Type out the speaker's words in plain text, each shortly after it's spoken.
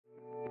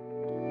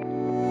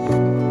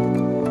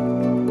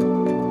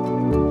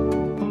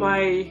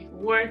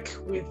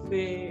with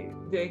the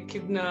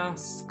Echidna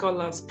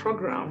Scholars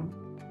program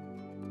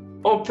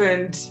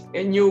opened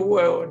a new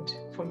world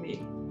for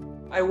me.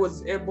 I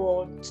was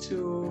able to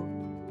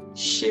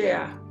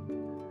share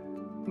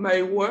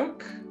my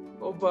work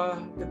over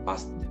the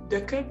past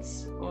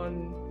decades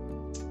on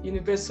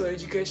universal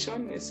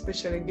education,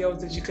 especially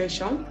girls'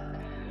 education,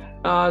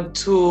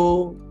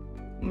 to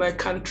my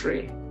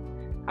country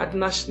at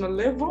national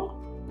level,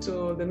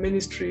 to the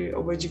Ministry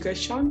of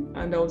Education,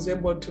 and I was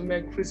able to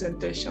make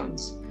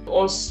presentations.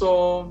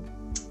 Also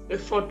a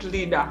thought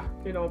leader,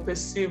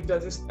 perceived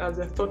as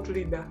a thought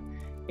leader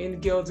in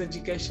girls'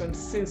 education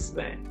since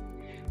then.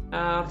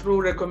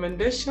 Through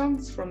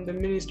recommendations from the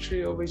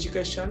Ministry of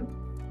Education,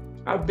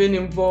 I've been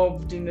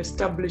involved in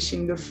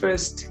establishing the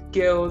first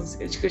Girls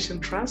Education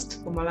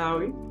Trust for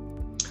Malawi,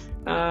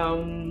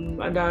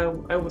 and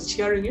I was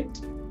chairing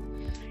it.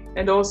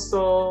 And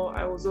also,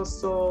 I was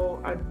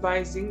also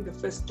advising the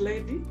First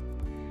Lady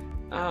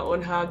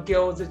on her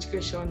girls'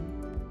 education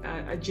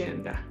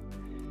agenda.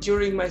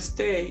 During my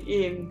stay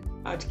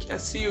at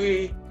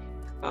CUE,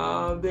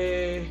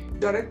 the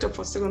Director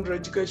for Secondary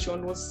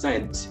Education was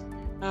sent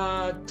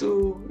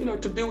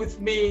to be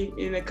with me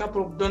in a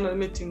couple of donor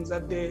meetings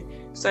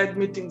side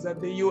meetings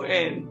at the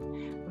UN.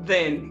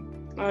 Then,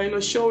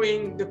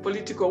 showing the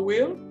political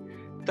will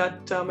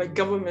that my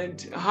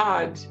government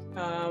had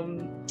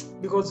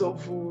because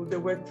of the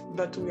work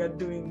that we are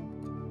doing